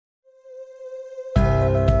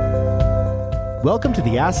Welcome to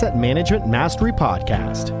the Asset Management Mastery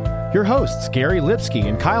Podcast. Your hosts, Gary Lipsky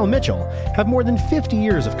and Kyle Mitchell, have more than 50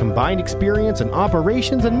 years of combined experience in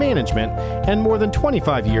operations and management and more than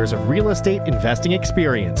 25 years of real estate investing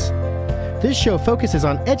experience. This show focuses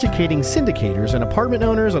on educating syndicators and apartment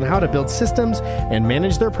owners on how to build systems and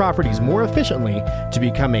manage their properties more efficiently to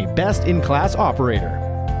become a best-in-class operator.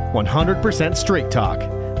 100% straight talk.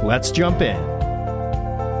 Let's jump in.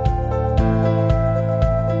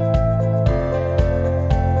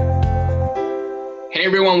 Hey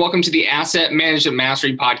everyone, welcome to the Asset Management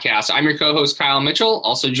Mastery Podcast. I'm your co-host Kyle Mitchell,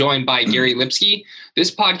 also joined by Gary Lipsky.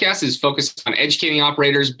 This podcast is focused on educating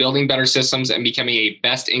operators, building better systems, and becoming a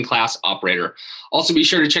best-in-class operator. Also be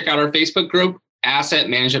sure to check out our Facebook group, Asset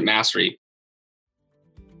Management Mastery.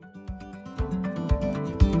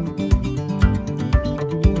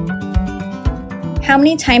 How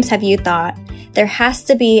many times have you thought, there has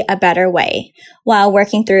to be a better way, while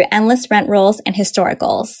working through endless rent rolls and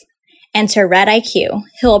historicals? Enter Red IQ,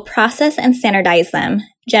 who will process and standardize them,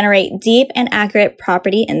 generate deep and accurate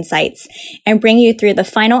property insights, and bring you through the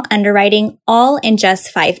final underwriting all in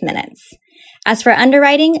just 5 minutes. As for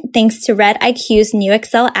underwriting, thanks to Red IQ's new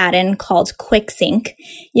Excel add-in called QuickSync,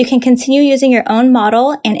 you can continue using your own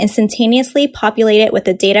model and instantaneously populate it with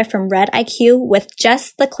the data from Red IQ with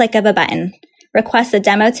just the click of a button. Request a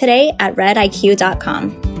demo today at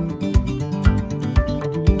rediq.com.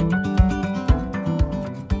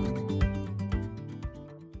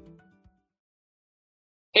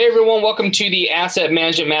 Hey everyone, welcome to the Asset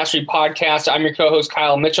Management Mastery Podcast. I'm your co-host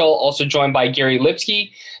Kyle Mitchell, also joined by Gary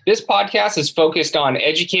Lipsky. This podcast is focused on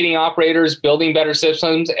educating operators, building better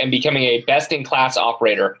systems, and becoming a best-in-class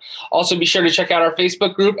operator. Also be sure to check out our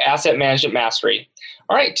Facebook group, Asset Management Mastery.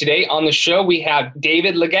 All right, today on the show we have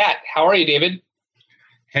David Legat. How are you, David?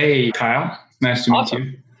 Hey, Kyle. Nice to meet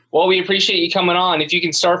you. Well, we appreciate you coming on. If you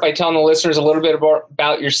can start by telling the listeners a little bit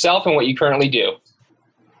about yourself and what you currently do.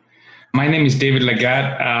 My name is David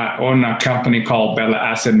Legat. I own a company called Bella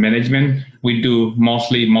Asset Management. We do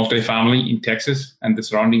mostly multifamily in Texas and the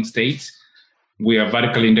surrounding states. We are a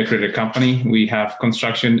vertically integrated company. We have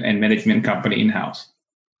construction and management company in-house.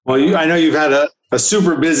 Well, I know you've had a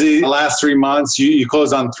super busy last 3 months. You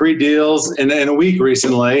closed on 3 deals in a week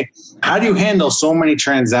recently. How do you handle so many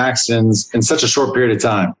transactions in such a short period of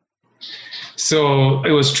time? So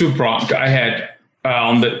it was two-pronged. I had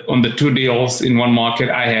on the 2 deals in one market,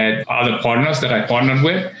 I had other partners that I partnered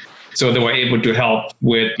with. So they were able to help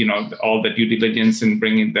with, all the due diligence and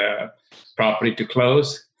bringing the property to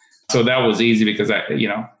close. So that was easy because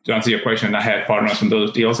to answer your question, I had partners on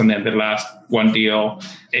those deals. And then the last one deal,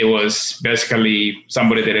 it was basically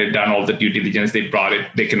somebody that had done all the due diligence. They brought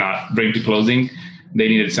it, they cannot bring to closing. They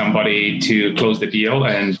needed somebody to close the deal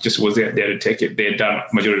and just was there to take it. They had done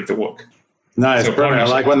majority of the work. Nice. So I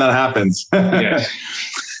like when that happens. Yes.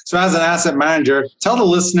 So as an asset manager, tell the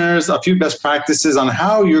listeners a few best practices on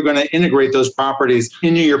how you're going to integrate those properties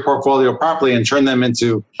into your portfolio properly and turn them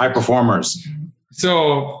into high performers.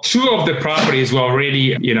 So 2 of the properties were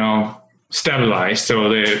already, stabilized. So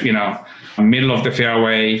they're, middle of the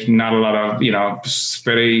fairway, not a lot of,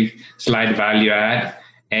 very slight value add.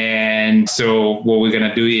 And so what we're going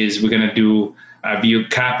to do is we're going to do a view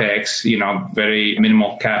CapEx, very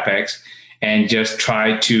minimal CapEx, and just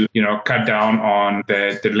try to, cut down on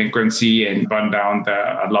the delinquency and burn down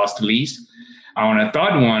the loss to lease. On a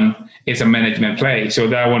third one, it's a management play. So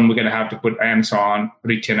that one, we're going to have to put hands on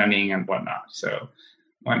re-tenanting and whatnot. So,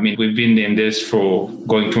 we've been in this for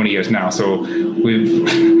going 20 years now. So we've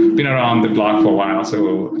been around the block for a while.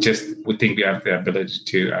 So we think we have the ability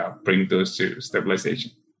to bring those to stabilization.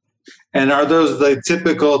 And are those the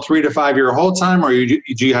typical 3 to 5 year hold time, or do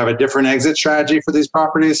you have a different exit strategy for these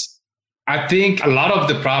properties? I think a lot of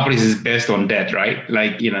the properties is based on debt, right?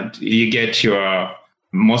 Like, you get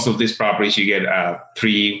most of these properties, you get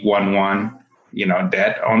 3-1-1,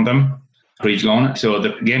 debt on them, bridge loan. So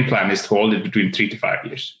the game plan is to hold it between 3 to 5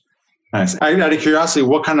 years. Nice. Out of curiosity,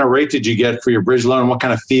 what kind of rate did you get for your bridge loan? What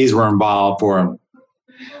kind of fees were involved for them?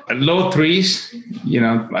 Low 3s,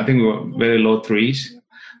 I think we were very low 3s.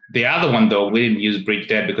 The other one, though, we didn't use bridge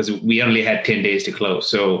debt because we only had 10 days to close.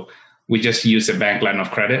 So we just used a bank line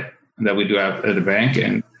of credit that we do have at the bank.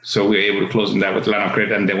 And so we were able to close on that with line of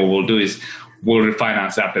credit. And then what we'll do is we'll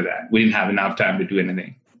refinance after that. We didn't have enough time to do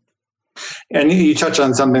anything. And you touched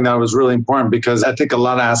on something that was really important because I think a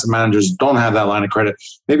lot of asset managers don't have that line of credit.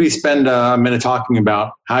 Maybe spend a minute talking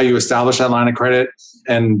about how you establish that line of credit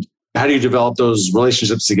and how do you develop those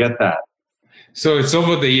relationships to get that? So it's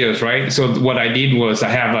over the years, right? So what I did was I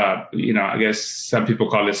have I guess some people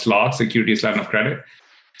call it SLOC, securities line of credit.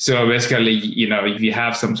 So basically, if you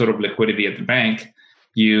have some sort of liquidity at the bank,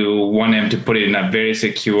 you want them to put it in a very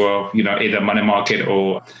secure, either money market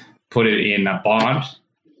or put it in a bond,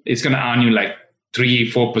 it's going to earn you like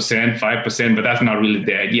 3%, 4%, 5%, but that's not really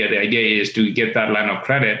the idea. The idea is to get that line of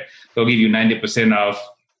credit. They'll give you 90% of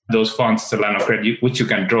those funds as a line of credit, which you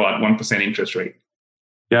can draw at 1% interest rate.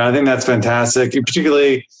 Yeah, I think that's fantastic.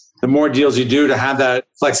 Particularly the more deals you do to have that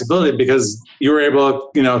flexibility, because you were able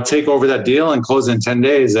to, take over that deal and close in 10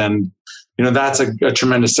 days. And, that's a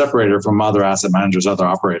tremendous separator from other asset managers, other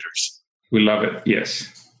operators. We love it.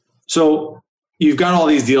 Yes. So you've got all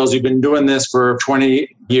these deals. You've been doing this for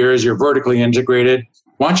 20 years. You're vertically integrated.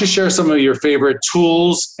 Why don't you share some of your favorite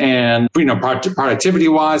tools and,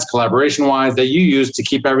 productivity-wise, collaboration-wise, that you use to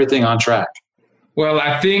keep everything on track? Well,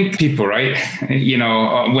 I think people, right?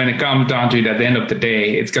 When it comes down to it, at the end of the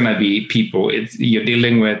day, it's going to be people. You're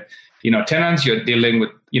dealing with, tenants. You're dealing with,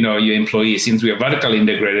 your employees. Since we are vertically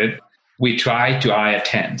integrated, we try to hire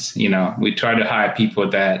tens. We try to hire people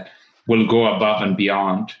that will go above and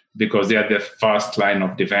beyond, because they are the first line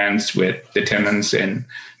of defense with the tenants and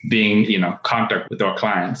being, contact with our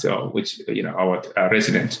clients, our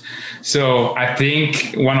residents. So I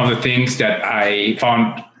think one of the things that I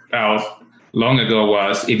found out long ago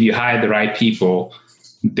was, if you hire the right people,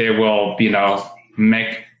 they will,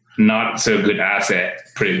 make not so good asset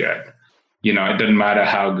pretty good. It doesn't matter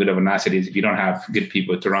how good of an asset is. If you don't have good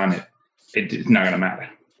people to run it, it's not going to matter.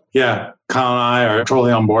 Yeah, Kyle and I are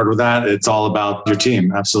totally on board with that. It's all about your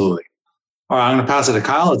team. Absolutely. All right, I'm going to pass it to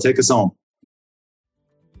Kyle to take us home.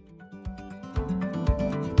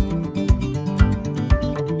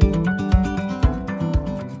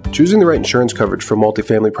 Choosing the right insurance coverage for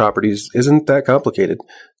multifamily properties isn't that complicated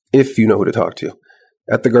if you know who to talk to.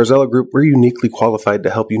 At the Garzella Group, we're uniquely qualified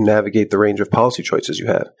to help you navigate the range of policy choices you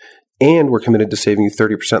have, and we're committed to saving you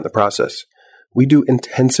 30% in the process. We do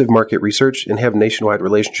intensive market research and have nationwide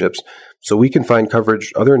relationships, so we can find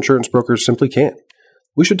coverage other insurance brokers simply can't.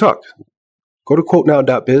 We should talk. Go to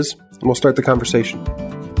quotenow.biz and we'll start the conversation.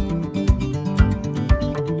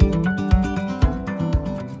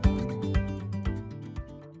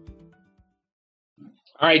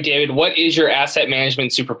 All right, David, what is your asset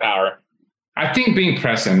management superpower? I think being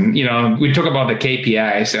present. We talk about the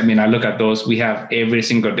KPIs. I look at those. We have every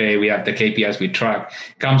single day, we have the KPIs we track.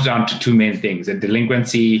 It comes down to two main things: the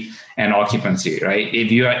delinquency and occupancy, right?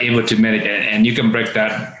 If you are able to manage it, and you can break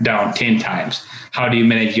that down 10 times, how do you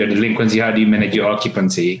manage your delinquency? How do you manage your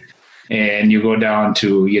occupancy? And you go down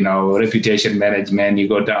to, reputation management, you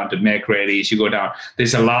go down to make readies, you go down.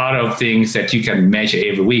 There's a lot of things that you can measure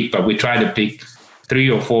every week, but we try to pick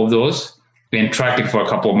 3 or 4 of those and track it for a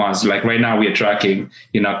couple of months. Like right now, we are tracking,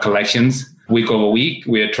 collections week over week.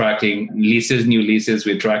 We are tracking leases, new leases.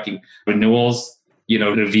 We're tracking renewals,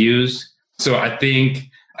 reviews. So I think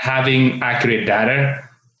having accurate data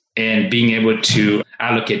and being able to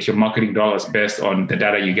allocate your marketing dollars based on the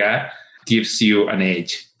data you got gives you an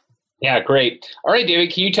edge. Yeah, great. All right,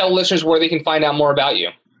 David, can you tell listeners where they can find out more about you?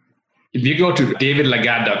 If you go to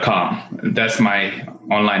davidlagat.com, that's my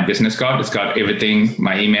online business card. It's got everything,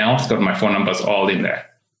 my email, it's got my phone numbers all in there.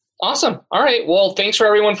 Awesome. All right. Well, thanks for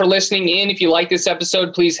everyone for listening in. If you like this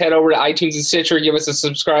episode, please head over to iTunes and Stitcher, give us a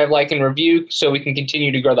subscribe, like, and review so we can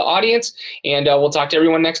continue to grow the audience. And we'll talk to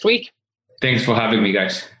everyone next week. Thanks for having me,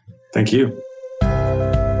 guys. Thank you.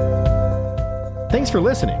 Thanks for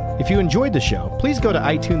listening. If you enjoyed the show, please go to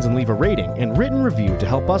iTunes and leave a rating and written review to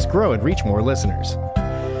help us grow and reach more listeners.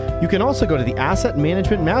 You can also go to the Asset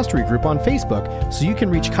Management Mastery Group on Facebook so you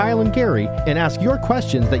can reach Kyle and Gary and ask your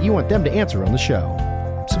questions that you want them to answer on the show.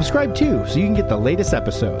 Subscribe too so you can get the latest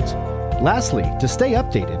episodes. Lastly, to stay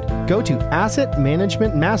updated, go to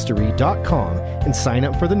assetmanagementmastery.com and sign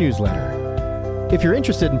up for the newsletter. If you're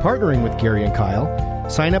interested in partnering with Gary and Kyle,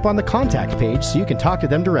 sign up on the contact page so you can talk to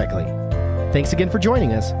them directly. Thanks again for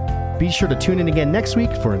joining us. Be sure to tune in again next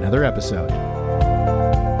week for another episode.